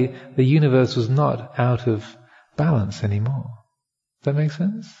suddenly the universe was not out of balance anymore. Does that make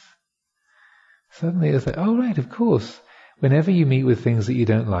sense? Suddenly it's like, right, of course. Whenever you meet with things that you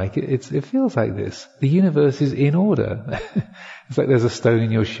don't like, it feels like this. The universe is in order. It's like there's a stone in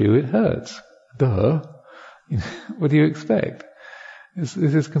your shoe, it hurts. Duh. What do you expect? This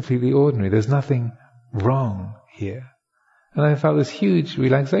is completely ordinary. There's nothing wrong here. And I felt this huge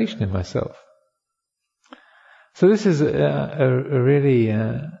relaxation in myself. So this is a really,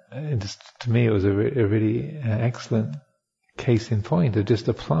 to me it was a really excellent case in point of just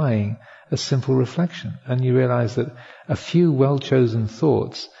applying a simple reflection. And you realize that a few well-chosen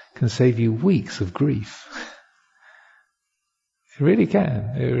thoughts can save you weeks of grief. It really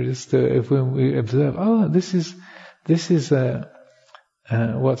can. If we observe, this is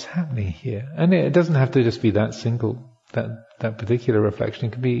what's happening here. And it doesn't have to just be that single, that particular reflection.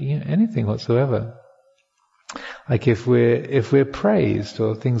 It could be anything whatsoever. Like if we're praised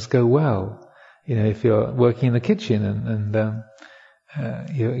or things go well, if you're working in the kitchen and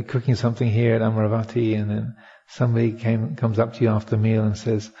you're cooking something here at Amaravati, and then somebody comes up to you after the meal and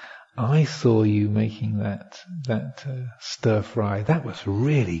says, "I saw you making that stir fry. That was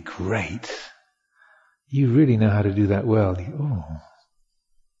really great. You really know how to do that well."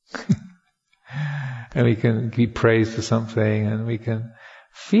 And we can be praised for something, and we can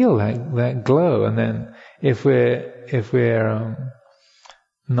feel that glow. And then if we're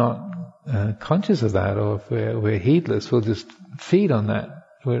not conscious of that, or if we're heedless, we'll just feed on that.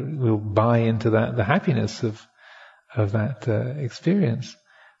 We'll buy into that, the happiness of that experience.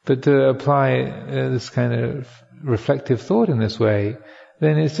 But to apply this kind of reflective thought in this way,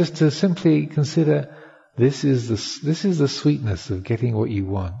 then it's just to simply consider this is the sweetness of getting what you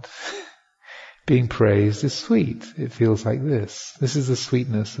want. Being praised is sweet. It feels like this. This is the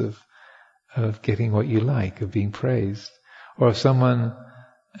sweetness of getting what you like, of being praised. Or if someone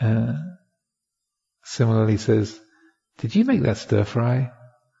similarly says, "Did you make that stir fry?"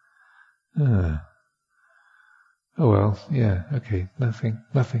 Oh well, yeah, okay, nothing,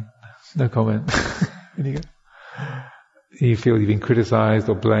 no comment. And you feel you've been criticized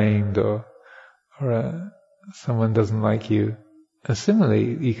or blamed, or someone doesn't like you.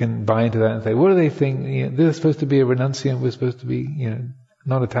 Similarly, you can buy into that and say, "What do they think? They're supposed to be a renunciant. We're supposed to be,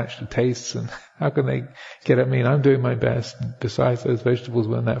 not attached to tastes. And how can they get at me? And I'm doing my best. And besides, those vegetables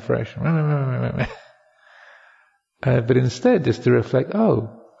weren't that fresh." But instead, just to reflect,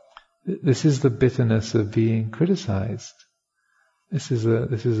 this is the bitterness of being criticized. This is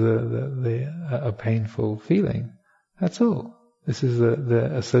a painful feeling. That's all. This is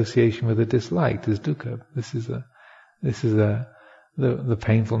the association with the dislike. This dukkha. This is the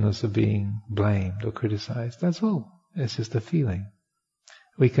painfulness of being blamed or criticized. That's all. It's just a feeling.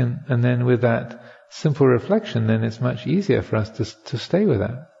 And then with that simple reflection, then it's much easier for us to stay with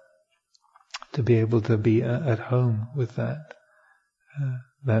that, to be able to be at home with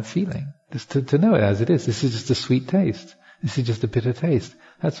that feeling, just to know it as it is. This is just a sweet taste. This is just a bitter taste.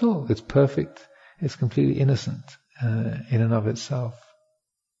 That's all. It's perfect. It's completely innocent in and of itself.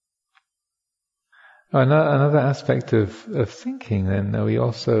 Another aspect of thinking, then,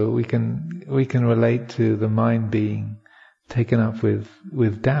 we can relate to the mind being taken up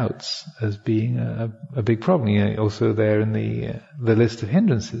with doubts as being a big problem. Also there in the list of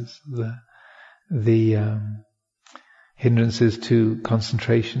hindrances, the hindrances to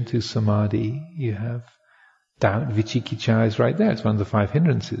concentration, to samadhi. You have doubt, vicikicca is right there. It's one of the 5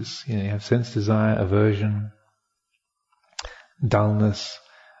 hindrances. You have sense desire, aversion, dullness,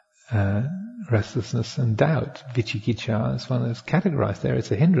 restlessness, and doubt. Vicikicca is one that's categorized there.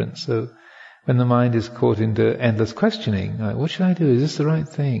 It's a hindrance. So when the mind is caught into endless questioning, like, what should I do? Is this the right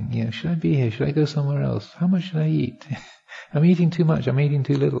thing? Should I be here? Should I go somewhere else? How much should I eat? I'm eating too much. I'm eating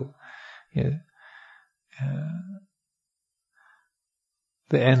too little.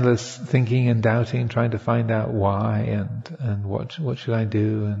 The endless thinking and doubting, trying to find out why and what should I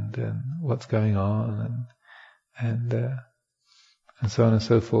do and what's going on and so on and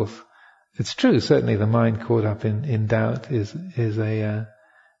so forth. It's true, certainly the mind caught up in doubt is an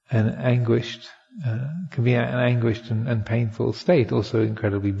anguished, can be an anguished and painful state, also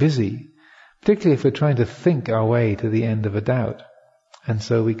incredibly busy, particularly if we're trying to think our way to the end of a doubt. And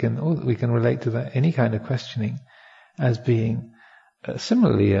so we can relate to that, any kind of questioning, as being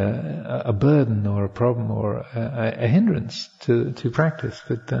similarly a burden or a problem or a hindrance to practice.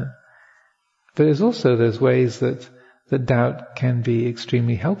 But there's ways that doubt can be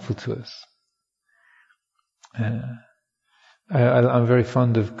extremely helpful to us. I'm very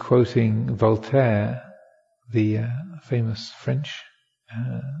fond of quoting Voltaire, the famous French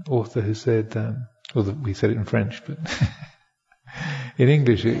author, who said, we said it in French, but in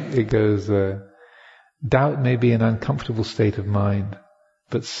English it goes, doubt may be an uncomfortable state of mind,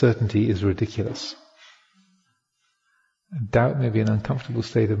 but certainty is ridiculous. Doubt may be an uncomfortable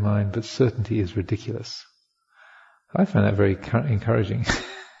state of mind, but certainty is ridiculous. I find that very encouraging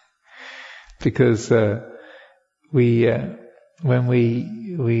because when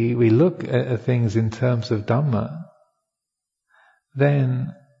we look at things in terms of Dhamma,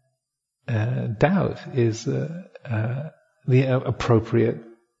 then doubt is the appropriate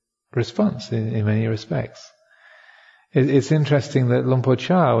response in many respects. It's interesting that Luang Por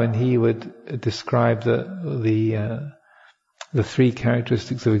Chah, when he would describe the 3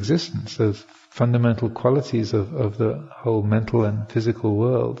 characteristics of existence, those fundamental qualities of the whole mental and physical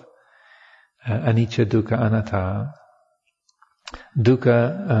world, anicca, dukkha, anatta,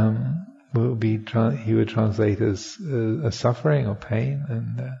 Dukkha he would translate as suffering or pain,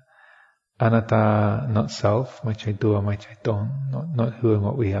 and anatta, not self, my chaitwa, my chaiton, not who and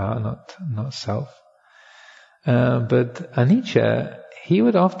what we are, not self. But anicca, he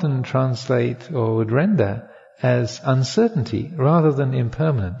would often translate or would render as uncertainty rather than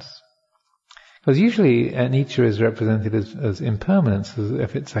impermanence. Because usually anicca is represented as impermanence, as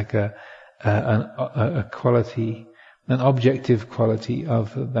if it's like a quality, an objective quality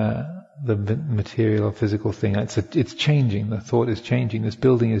of the material or physical thing. It's changing, the thought is changing, this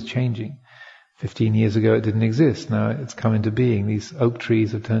building is changing. 15 years ago it didn't exist, now it's come into being. These oak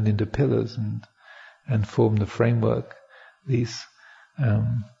trees have turned into pillars and formed the framework. These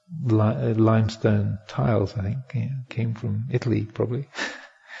limestone tiles, I think, came from Italy probably.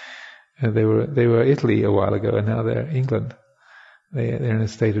 They were Italy a while ago, and now they're England. They're in a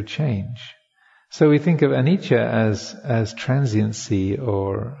state of change. So we think of anicca as transiency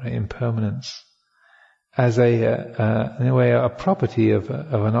or impermanence, as in a way a property of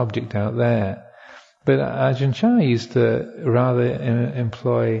an object out there. But Ajahn Chah used to rather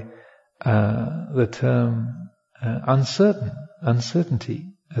employ the term uncertainty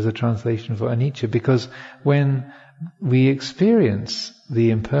as a translation for anicca, because when we experience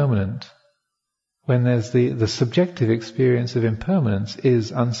the impermanent, when there's the subjective experience of impermanence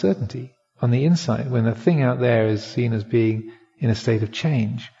is uncertainty. On the inside, when the thing out there is seen as being in a state of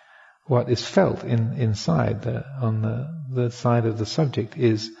change, what is felt inside, on the side of the subject,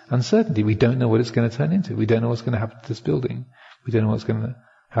 is uncertainty. We don't know what it's going to turn into. We don't know what's going to happen to this building. We don't know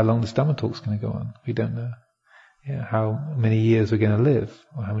how long this Dhamma talk's going to go on. We don't know how many years we're going to live,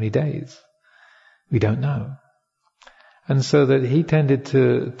 or how many days. We don't know. And so that he tended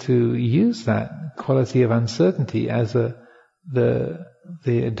to use that quality of uncertainty as the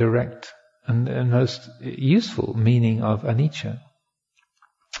direct and most useful meaning of anicca.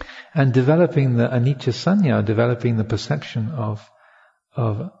 And developing the anicca sanya, developing the perception of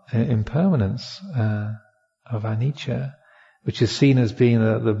impermanence, of anicca, which is seen as being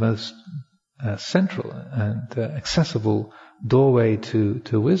the most central and accessible doorway to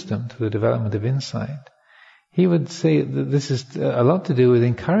wisdom, to the development of insight. He would say that this is a lot to do with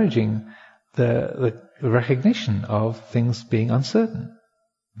encouraging the recognition of things being uncertain.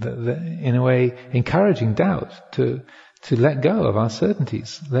 In a way, encouraging doubt to let go of our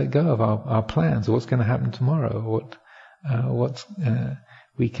certainties, let go of our plans, or what's going to happen tomorrow, what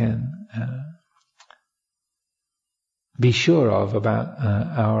we can be sure of about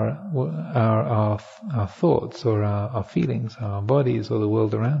our thoughts or our feelings, our bodies, or the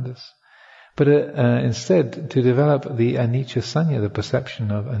world around us. But instead, to develop the anicca sanya, the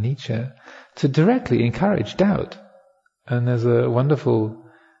perception of anicca, to directly encourage doubt. And there's a wonderful,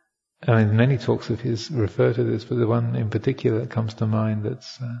 many talks of his refer to this, but the one in particular that comes to mind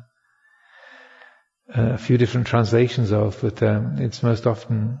that's a few different translations of, but it's most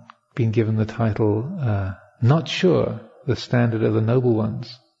often been given the title, Not Sure, the Standard of the Noble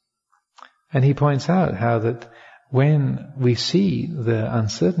Ones. And he points out how that when we see the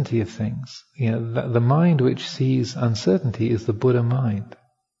uncertainty of things, the mind which sees uncertainty is the Buddha mind.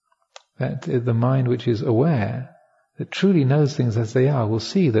 That the mind which is aware, that truly knows things as they are, will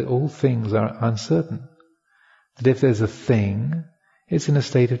see that all things are uncertain. That if there's a thing, it's in a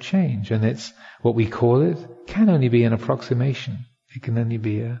state of change, and it's what we call it can only be an approximation. It can only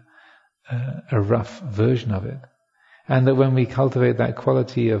be a rough version of it. And that when we cultivate that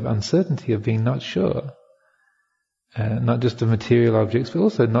quality of uncertainty, of being not sure, not just of material objects, but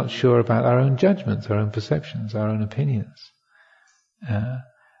also not sure about our own judgments, our own perceptions, our own opinions, that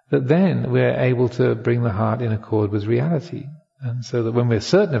then we're able to bring the heart in accord with reality. And so that when we're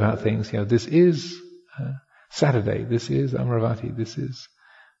certain about things, this is Saturday, this is Amaravati, this is...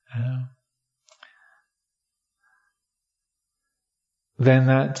 then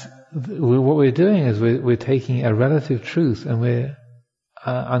what we're doing is we're taking a relative truth and we're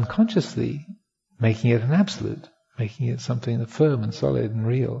unconsciously making it an absolute, making it something firm and solid and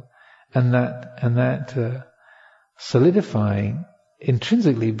real, and that solidifying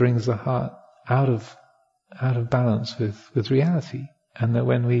intrinsically brings the heart out of balance with reality. And that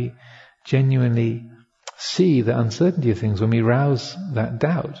when we genuinely see the uncertainty of things, when we rouse that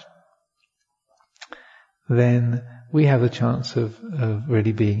doubt, then we have the chance of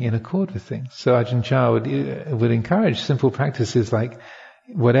really being in accord with things. So Ajahn Chah would encourage simple practices like,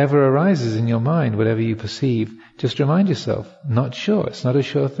 whatever arises in your mind, whatever you perceive, just remind yourself, not sure, it's not a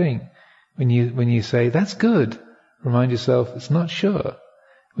sure thing. When you say, that's good, remind yourself, it's not sure.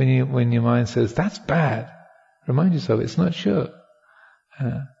 When your mind says, that's bad, remind yourself, it's not sure.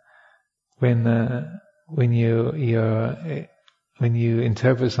 When you're when you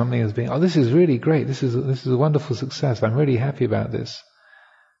interpret something as being, oh, this is really great, this is a wonderful success, I'm really happy about this.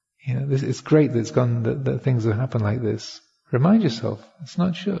 It's great that it's gone, that things have happened like this. Remind yourself, it's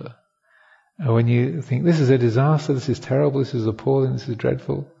not sure. Or when you think, this is a disaster, this is terrible, this is appalling, this is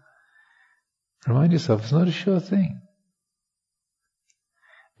dreadful, remind yourself, it's not a sure thing.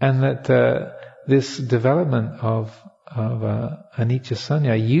 And that this development of anicca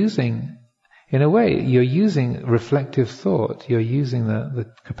sanya, using, in a way, you're using reflective thought, you're using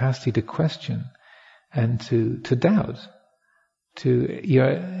the capacity to question and to doubt. What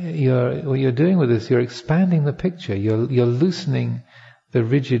you're doing with this, you're expanding the picture, you're loosening the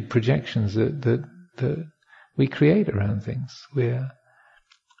rigid projections that we create around things. We're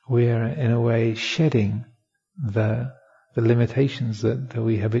in a way shedding the limitations that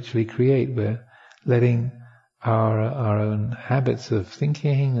we habitually create. We're letting our own habits of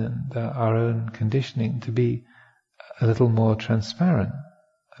thinking and our own conditioning to be a little more transparent,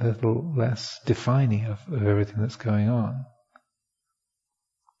 a little less defining of everything that's going on.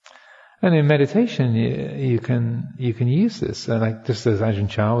 And in meditation, you can use this, like just as Ajahn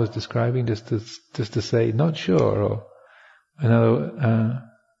Chah was describing, just to say not sure, or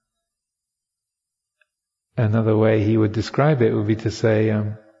another way he would describe it would be to say,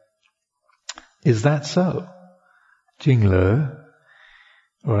 is that so? Jing Le.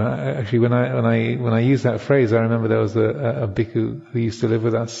 Or actually, when I use that phrase, I remember there was a bhikkhu who used to live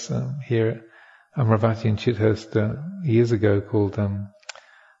with us here at Amravati in Chithurst years ago, called Tan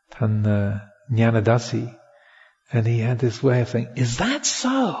Jnanadasi, and he had this way of saying, is that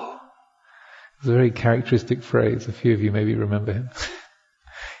so? It was a very characteristic phrase. A few of you maybe remember him.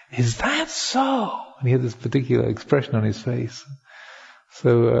 Is that so? And he had this particular expression on his face.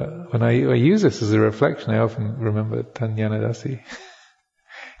 So when I use this as a reflection, I often remember Tan Jnanadasi.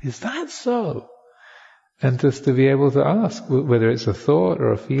 Is that so? And just to be able to ask, whether it's a thought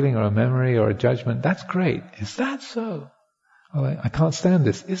or a feeling or a memory or a judgment, that's great. Is that so? I can't stand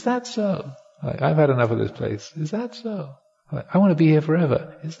this. Is that so? I've had enough of this place. Is that so? I want to be here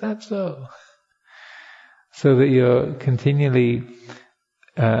forever. Is that so? So that you're continually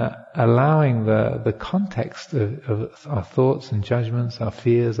allowing the context of our thoughts and judgments, our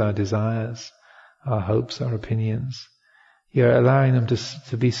fears, our desires, our hopes, our opinions. You're allowing them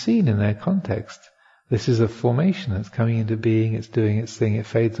to be seen in their context. This is a formation that's coming into being, it's doing its thing, it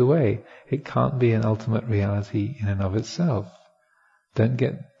fades away. It can't be an ultimate reality in and of itself. Don't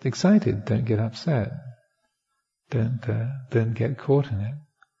get excited, don't get upset, don't get caught in it.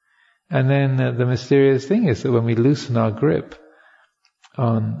 And then the mysterious thing is that when we loosen our grip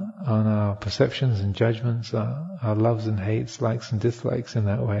on our perceptions and judgments, our loves and hates, likes and dislikes in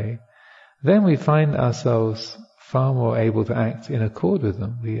that way, then we find ourselves far more able to act in accord with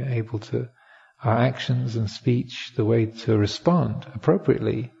them. We are able to, our actions and speech, the way to respond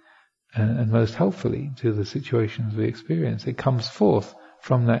appropriately and most helpfully to the situations we experience. It comes forth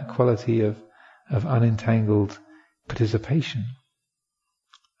from that quality of unentangled participation,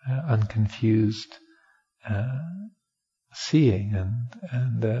 unconfused seeing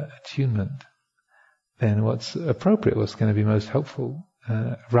and attunement. Then what's appropriate, what's going to be most helpful,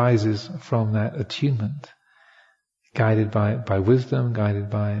 rises from that attunement, guided by wisdom, guided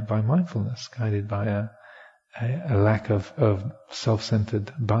by mindfulness, guided by a lack of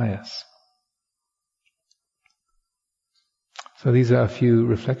self-centered bias. So these are a few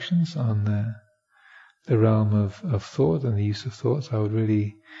reflections on the realm of thought and the use of thoughts. I would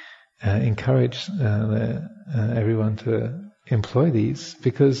really encourage everyone to employ these,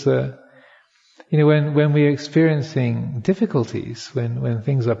 because when we're experiencing difficulties, when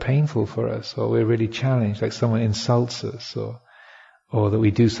things are painful for us, or we're really challenged, like someone insults us, or that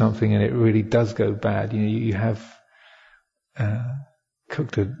we do something and it really does go bad. You have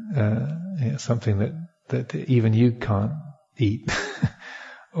cooked something that even you can't eat,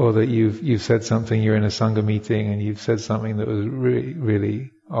 or that you've said something. You're in a sangha meeting and you've said something that was really,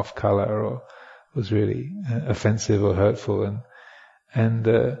 really off color, or was really offensive or hurtful, and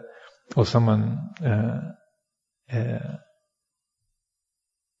or someone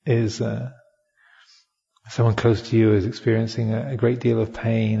someone close to you is experiencing a great deal of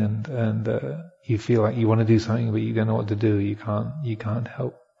pain, and you feel like you want to do something but you don't know what to do. You can't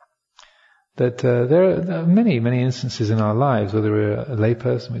help. That there are many instances in our lives, whether we're a lay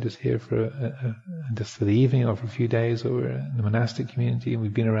person, we're just here just for the evening or for a few days, or we're in the monastic community and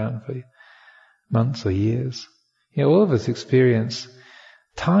we've been around for months or years. All of us experience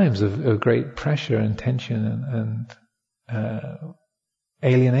times of great pressure and tension and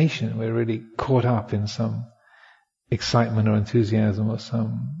alienation. We're really caught up in some excitement or enthusiasm or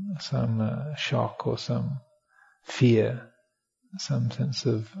some shock or some fear some sense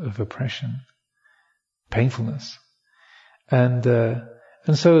of oppression, painfulness. And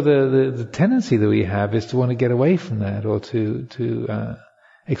so the tendency that we have is to want to get away from that, or to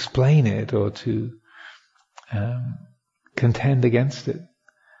explain it, or to contend against it.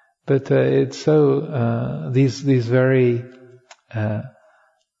 But it's so these very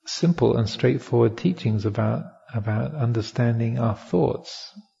simple and straightforward teachings about understanding our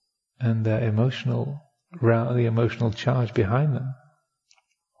thoughts and the emotional charge behind them.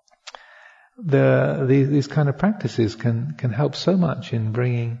 These kind of practices can help so much in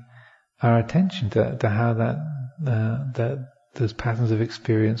bringing our attention to how that those patterns of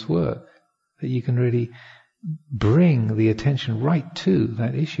experience work. That you can really bring the attention right to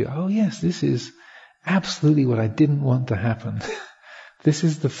that issue. Oh yes, this is absolutely what I didn't want to happen. This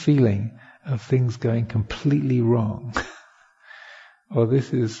is the feeling of things going completely wrong. Or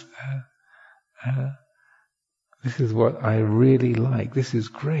this is what I really like. This is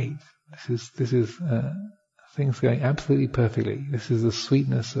great. This is things going absolutely perfectly. This is the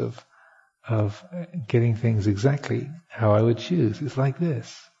sweetness of getting things exactly how I would choose. It's like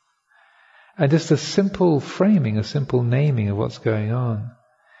this. And just a simple framing, a simple naming of what's going on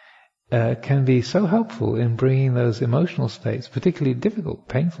can be so helpful in bringing those emotional states, particularly difficult,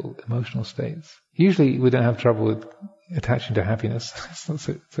 painful emotional states. Usually we don't have trouble with attaching to happiness. It's not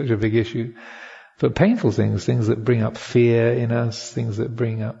such a big issue. But painful things that bring up fear in us, things that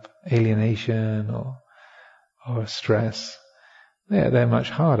bring up alienation or stress, they're much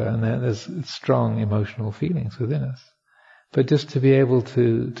harder, and there's strong emotional feelings within us. But just to be able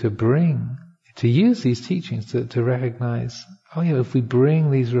to use these teachings to recognize, if we bring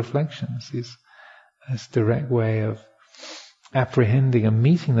these reflections, this direct way of apprehending and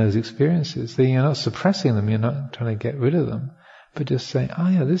meeting those experiences, then you're not suppressing them, you're not trying to get rid of them, but just saying,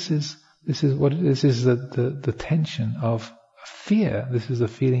 this is the tension of fear. This is the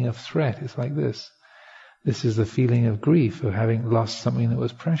feeling of threat. It's like this. This is the feeling of grief, of having lost something that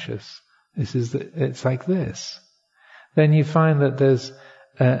was precious. It's like this. Then you find that there's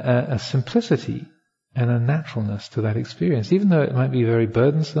a simplicity and a naturalness to that experience, even though it might be very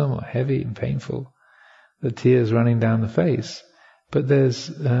burdensome or heavy and painful, the tears running down the face. But there's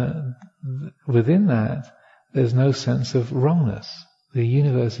within that, there's no sense of wrongness. The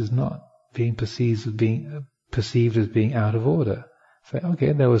universe is not being perceived as being out of order. Say,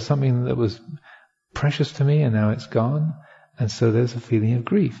 there was something that was precious to me and now it's gone, and so there's a feeling of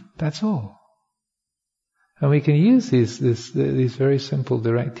grief. That's all. And we can use these very simple,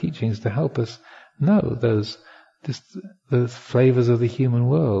 direct teachings to help us know the flavors of the human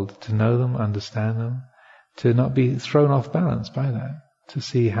world, to know them, understand them, to not be thrown off balance by that, to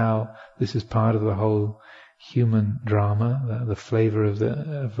see how this is part of the whole human drama, the flavor of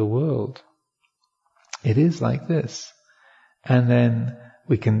the world. It is like this. And then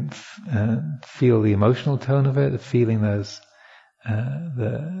we can feel the emotional tone of it, feeling those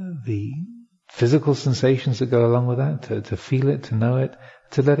the physical sensations that go along with that, to feel it, to know it,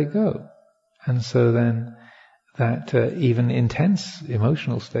 to let it go. And so then that even intense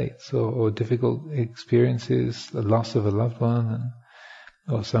emotional states or difficult experiences, the loss of a loved one,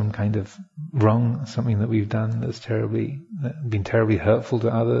 or some kind of wrong, something that we've done that's been terribly hurtful to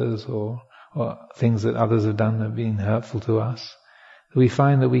others, or things that others have done that have been hurtful to us, we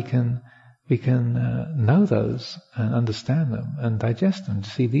find that we can know those and understand them and digest them. To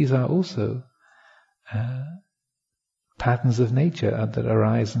see these are also patterns of nature that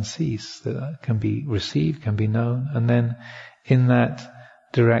arise and cease, that can be received, can be known, and then in that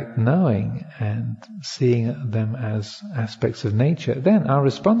direct knowing and seeing them as aspects of nature, then our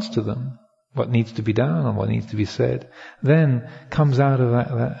response to them, what needs to be done and what needs to be said, then comes out of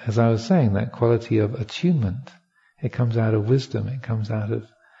that, as I was saying, that quality of attunement. It comes out of wisdom. It comes out of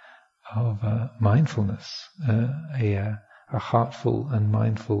mindfulness, a heartful and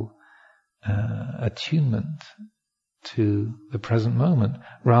mindful attunement to the present moment,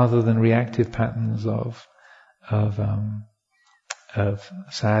 rather than reactive patterns of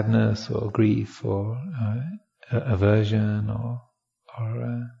sadness or grief or aversion or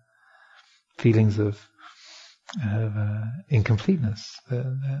feelings of incompleteness.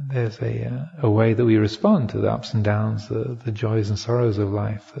 There's a way that we respond to the ups and downs, the joys and sorrows of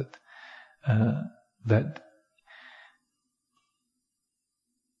life that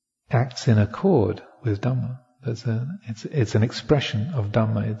acts in accord with Dhamma. It's an expression of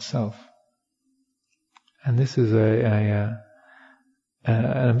Dhamma itself, and this is an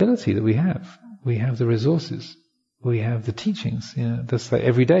ability that we have. We have the resources. We have the teachings. Just like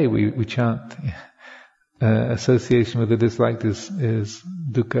every day we chant association with the disliked is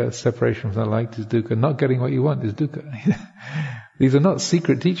dukkha, separation from the liked is dukkha, not getting what you want is dukkha. These are not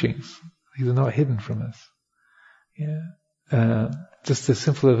secret teachings. These are not hidden from us. Yeah. Just a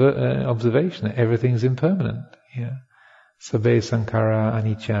simple observation that everything is impermanent. Yeah. Sabbe sankhara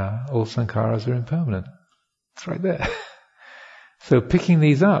anicca. All sankharas are impermanent. It's right there. So picking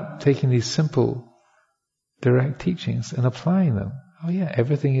these up, taking these simple, direct teachings and applying them. Oh yeah,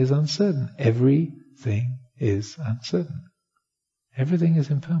 everything is uncertain. Everything is uncertain. Everything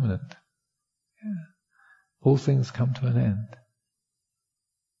is impermanent. Yeah. All things come to an end.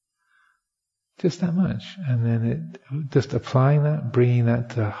 Just that much. And then just applying that, bringing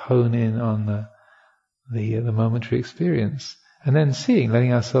that to hone in on the momentary experience. And then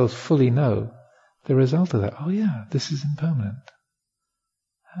letting ourselves fully know the result of that. Oh yeah, this is impermanent.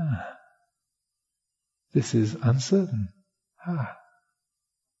 This is uncertain.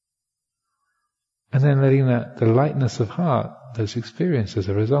 And then letting the lightness of heart, those experiences as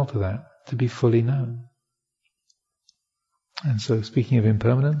a result of that, to be fully known. And so, speaking of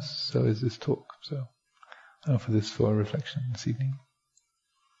impermanence, so is this talk. So, I offer this for reflection this evening.